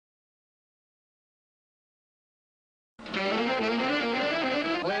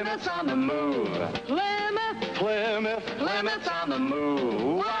Plymouth's on the move. Plymouth, Plymouth, Plymouth's on the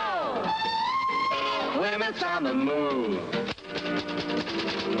move. Wow! Plymouth's on the move.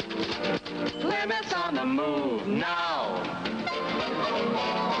 Plymouth's on the move now.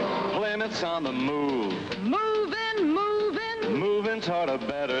 Plymouth's on the move. moving, moving, Moving toward a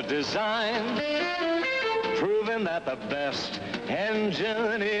better design. Proving that the best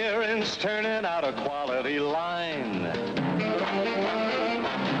engineering's turning out a quality line.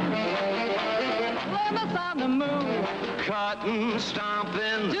 Plymouth on the move, Cotton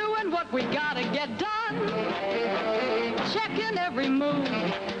stomping. doing what we gotta get done. Checking every move,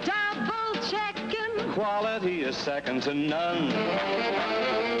 double checking. Quality is second to none.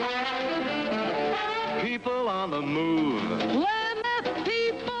 People on the move. Plymouth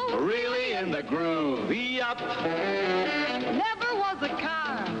people, Really in the groove. Yup. never was a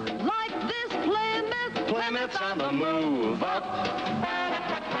car like this Plymouth. Plymouth's on the move. Up.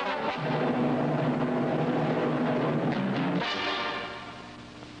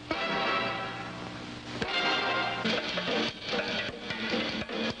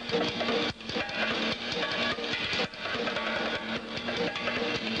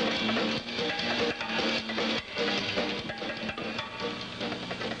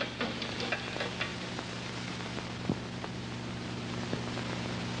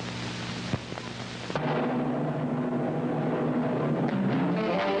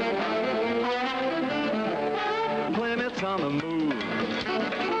 Plymouth's on the move.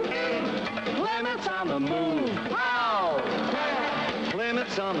 Plymouth's on the move. Wow!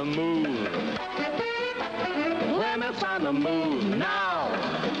 Plymouth's on the move. Plymouth's on the move now.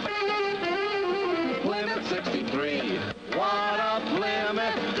 Plymouth 63. What a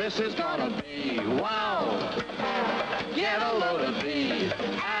Plymouth this is gonna be. Wow! Get a load of the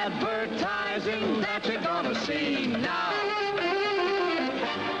advertising that you're gonna see now.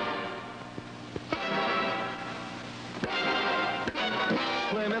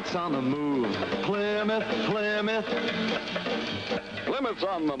 Plymouth's on the move. Plymouth, Plymouth. Plymouth's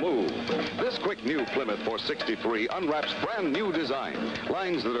on the move. This quick new Plymouth 463 unwraps brand new design,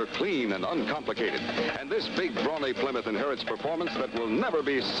 lines that are clean and uncomplicated. And this big brawny Plymouth inherits performance that will never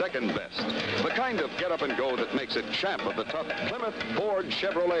be second best. The kind of get up and go that makes it champ of the tough Plymouth Ford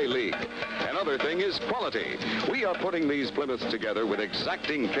Chevrolet League. Another thing is quality. We are putting these Plymouths together with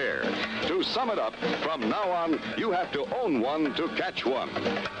exacting care. To sum it up, from now on, you have to own one to catch one.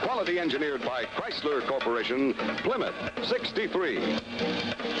 Quality engineered by Chrysler Corporation, Plymouth 63.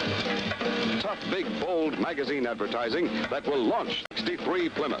 Tough, big, bold magazine advertising that will launch 63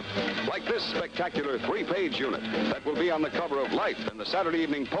 Plymouth. Like this spectacular 3-page unit that will be on the cover of Life and the Saturday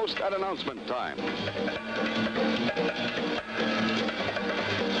Evening Post at announcement time.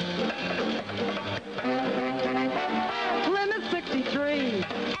 Plymouth 63,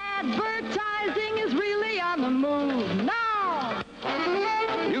 advertising is really on the move now.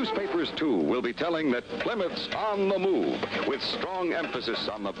 Newspapers, too, will be telling that Plymouth's on the move, with strong emphasis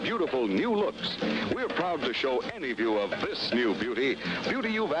on the beautiful new looks. We're proud to show any view of this new beauty,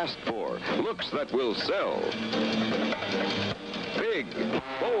 beauty you've asked for, looks that will sell. Big,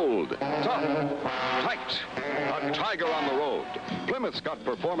 bold, tough, tight, a tiger on the road. Plymouth's got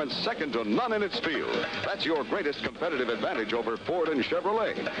performance second to none in its field. That's your greatest competitive advantage over Ford and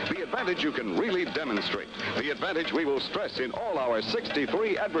Chevrolet. The advantage you can really demonstrate. The advantage we will stress in all our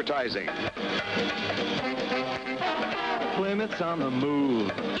 63 advertising. Plymouth's on the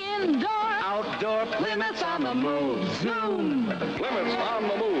move. Indoor, Outdoor, Plymouth's on the move. zoom. Plymouth's on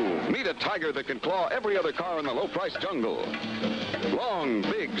the move. Meet a tiger that can claw every other car in the low-price jungle. Long,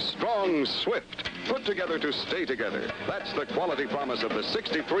 big, strong, swift. Put together to stay together. That's the quality promise of the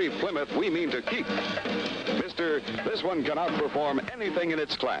 63 Plymouth we mean to keep. Mister, this one can outperform anything in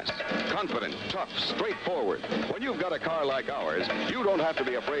its class. Confident, tough, straightforward. When you've got a car like ours, you don't have to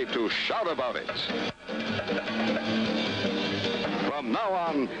be afraid to shout about it. From now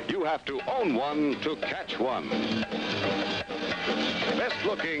on, you have to own one to catch one. Best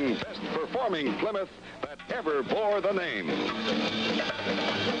looking, best performing Plymouth that ever bore the name.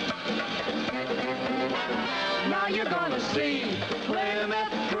 Now you're gonna see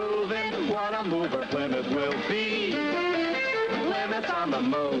Plymouth proving what a mover Plymouth will be. Plymouth's on the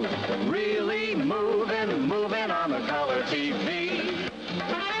move, really moving, moving on the color TV.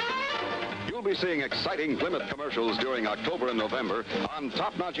 You'll You'll be seeing exciting Plymouth commercials during October and November on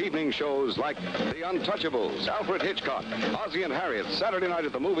top-notch evening shows like The Untouchables, Alfred Hitchcock, Ozzie and Harriet, Saturday Night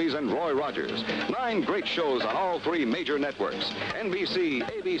at the Movies, and Roy Rogers. 9 great shows on all 3 major networks, NBC,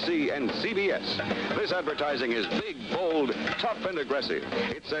 ABC, and CBS. This advertising is big, bold, tough, and aggressive.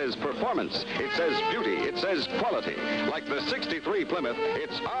 It says performance. It says beauty. It says quality. Like the '63 Plymouth,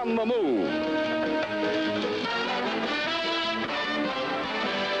 it's on the move.